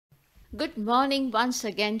Good morning once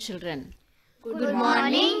again, children. Good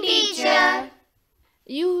morning, teacher.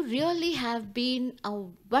 You really have been a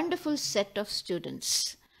wonderful set of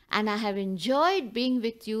students, and I have enjoyed being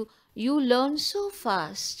with you. You learn so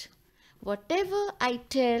fast. Whatever I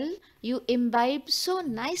tell, you imbibe so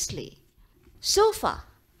nicely. So far,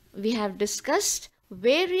 we have discussed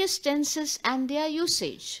various tenses and their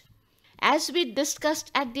usage. As we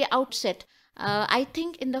discussed at the outset, I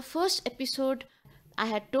think in the first episode I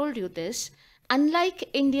had told you this. Unlike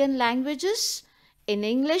Indian languages, in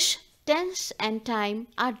English, tense and time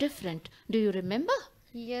are different. Do you remember?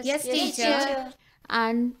 Yes, teacher.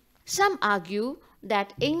 And some argue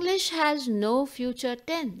that English has no future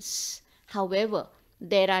tense. However,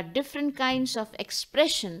 there are different kinds of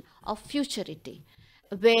expression of futurity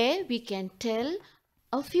where we can tell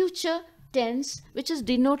a future tense which is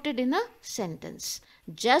denoted in a sentence.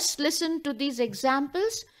 Just listen to these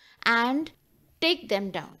examples and take them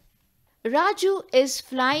down. Raju is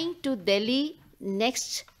flying to Delhi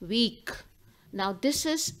next week. Now this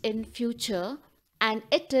is in future and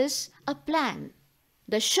it is a plan.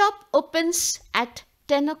 The shop opens at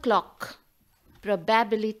 10 o'clock.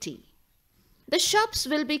 Probability. The shops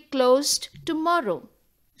will be closed tomorrow.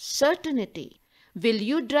 Certainty. Will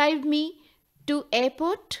you drive me to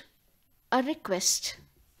airport? A request.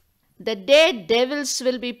 The Daredevils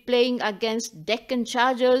will be playing against Deccan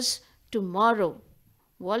Chargers tomorrow.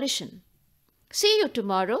 Volition. See you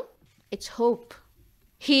tomorrow. It's hope.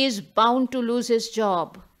 He is bound to lose his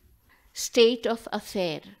job. State of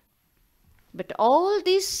affair. But all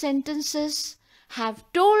these sentences have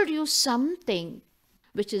told you something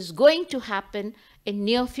which is going to happen in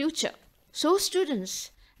near future. So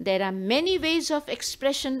students, there are many ways of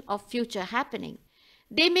expression of future happening.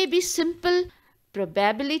 They may be simple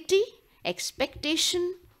probability,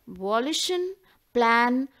 expectation, volition,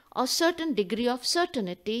 plan, or certain degree of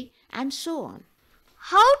certainty, and so on.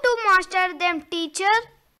 How to master them, teacher?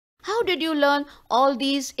 How did you learn all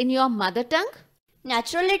these in your mother tongue?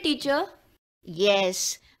 Naturally, teacher.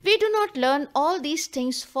 Yes, we do not learn all these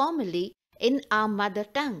things formally in our mother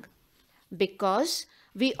tongue because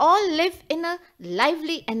we all live in a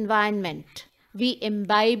lively environment. We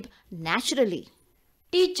imbibe naturally.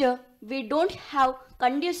 Teacher, we don't have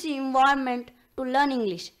conducive environment to learn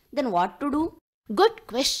English. Then what to do? Good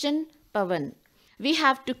question, Pavan. We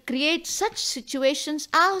have to create such situations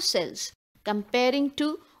ourselves. Comparing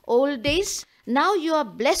to old days, now you are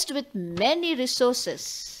blessed with many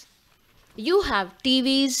resources. You have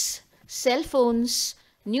TVs, cell phones,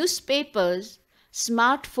 newspapers,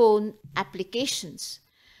 smartphone applications.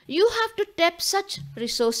 You have to tap such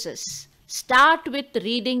resources. Start with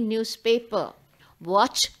reading newspaper.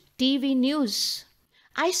 Watch TV news.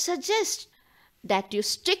 I suggest that you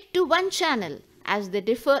stick to one channel as they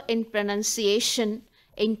differ in pronunciation,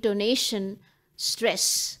 intonation,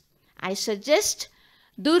 stress. I suggest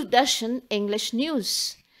Doordarshan English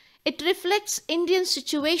News. It reflects Indian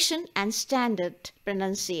situation and standard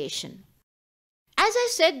pronunciation. As I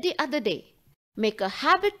said the other day, make a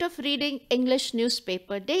habit of reading English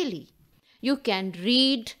newspaper daily. You can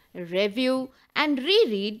read, review and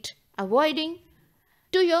reread, avoiding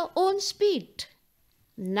to your own speed.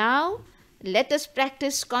 Now, let us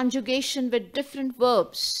practice conjugation with different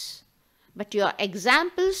verbs. But your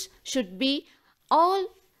examples should be all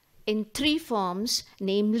in three forms,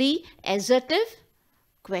 namely assertive,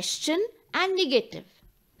 question and negative.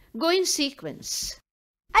 Go in sequence.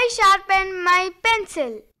 I sharpen my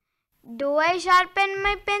pencil. Do I sharpen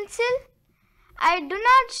my pencil? I do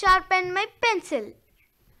not sharpen my pencil.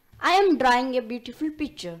 I am drawing a beautiful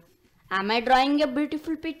picture. Am I drawing a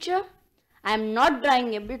beautiful picture? I am not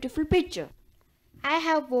drawing a beautiful picture. I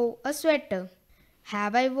have wove a sweater.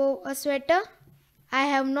 Have I wove a sweater? I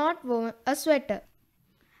have not woven a sweater.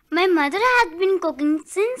 My mother has been cooking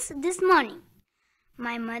since this morning.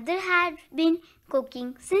 My mother has been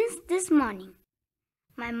cooking since this morning.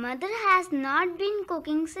 My mother has not been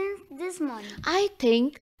cooking since this morning. I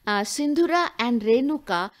think Sindhura and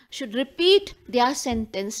Renuka should repeat their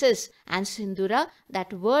sentences. And Sindhura,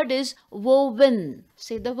 that word is woven.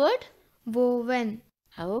 Say the word. Woven.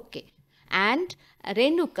 Okay. And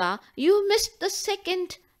Renuka, you missed the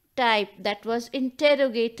second type that was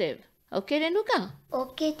interrogative. Okay, Renuka?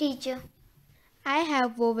 Okay, teacher. I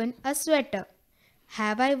have woven a sweater.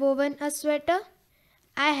 Have I woven a sweater?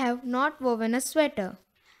 I have not woven a sweater.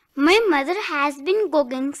 My mother has been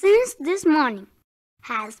cooking since this morning.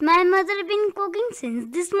 Has my mother been cooking since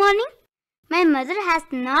this morning? My mother has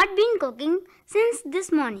not been cooking since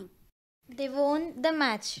this morning. They won the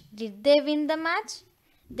match. Did they win the match?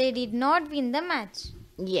 They did not win the match.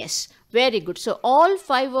 Yes, very good. So, all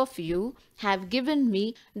five of you have given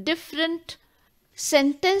me different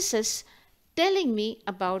sentences telling me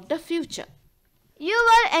about the future. You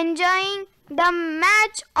were enjoying the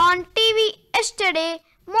match on TV yesterday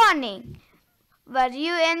morning. Were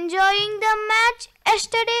you enjoying the match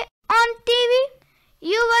yesterday on TV?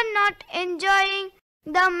 You were not enjoying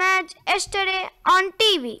the match yesterday on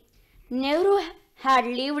TV. Nehru had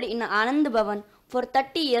lived in Anand Bhavan for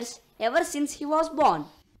 30 years ever since he was born.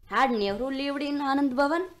 Had Nehru lived in Anand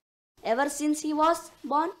Bhavan ever since he was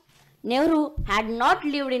born? Nehru had not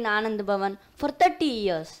lived in Anand Bhavan for 30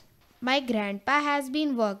 years. My grandpa has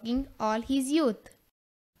been working all his youth.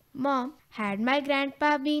 Mom, had my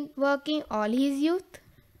grandpa been working all his youth?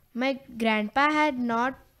 My grandpa had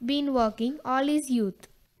not been working all his youth.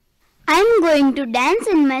 I'm going to dance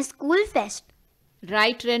in my school fest.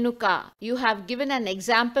 Right, Renuka, you have given an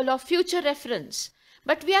example of future reference.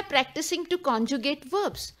 But we are practicing to conjugate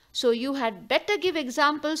verbs. So you had better give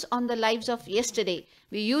examples on the lives of yesterday.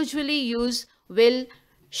 We usually use will,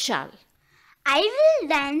 shall. I will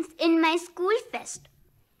dance in my school fest.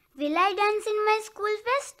 Will I dance in my school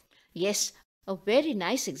fest? Yes, a very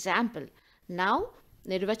nice example. Now,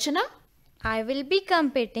 Nirvachana. I will be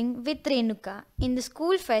competing with Renuka in the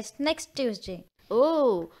school fest next Tuesday.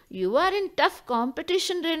 Oh, you are in tough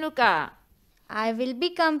competition, Renuka. I will be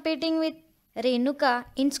competing with Renuka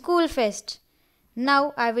in school fest.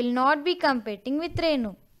 Now I will not be competing with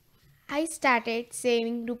Renu. I started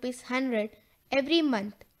saving rupees 100 every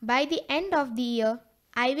month. By the end of the year,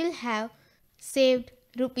 I will have saved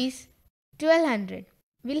rupees 1200.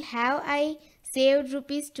 Will have I saved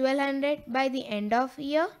rupees 1200 by the end of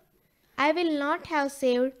year? I will not have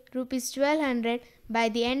saved rupees 1200 by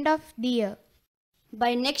the end of the year.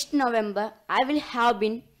 By next November, I will have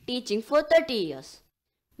been teaching for 30 years.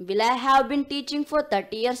 Will I have been teaching for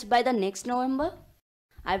 30 years by the next November?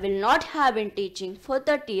 I will not have been teaching for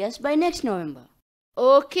 30 years by next November.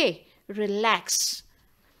 Okay, relax.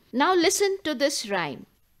 Now listen to this rhyme.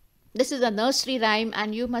 This is a nursery rhyme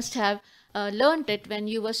and you must have learnt it when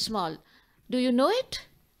you were small. Do you know it?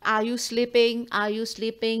 Are you sleeping? Are you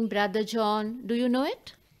sleeping, Brother John? Do you know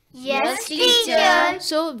it? Yes, teacher.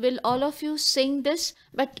 So will all of you sing this,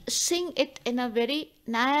 but sing it in a very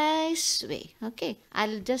nice way. Okay,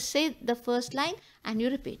 I'll just say the first line and you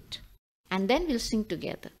repeat. And then we'll sing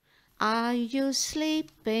together. Are you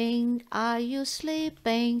sleeping? Are you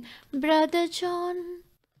sleeping, Brother John?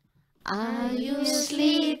 Are you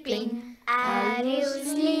sleeping? Are you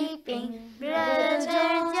sleeping, Brother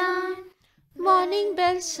John? Morning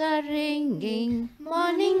bells are ringing,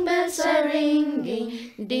 morning bells are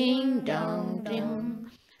ringing, ding dong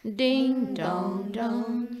ding dong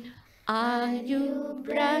dong. Are you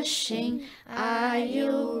brushing? Are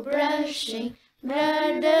you brushing,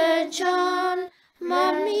 Brother John?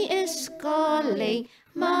 Mommy is calling,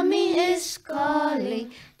 Mommy is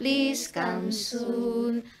calling. Please come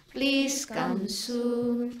soon, please come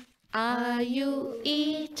soon. Are you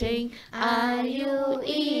eating? Are you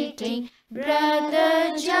eating,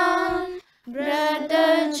 Brother John?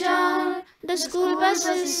 Brother John, the school bus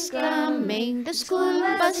is coming, the school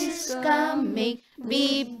bus is coming.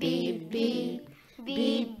 Beep, beep, beep,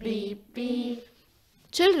 beep, beep, beep.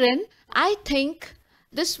 Children, I think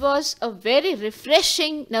this was a very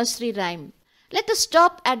refreshing nursery rhyme. Let us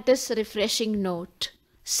stop at this refreshing note.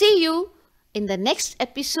 See you in the next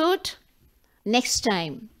episode next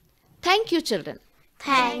time. Thank you, children.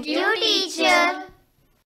 Thank you, teacher.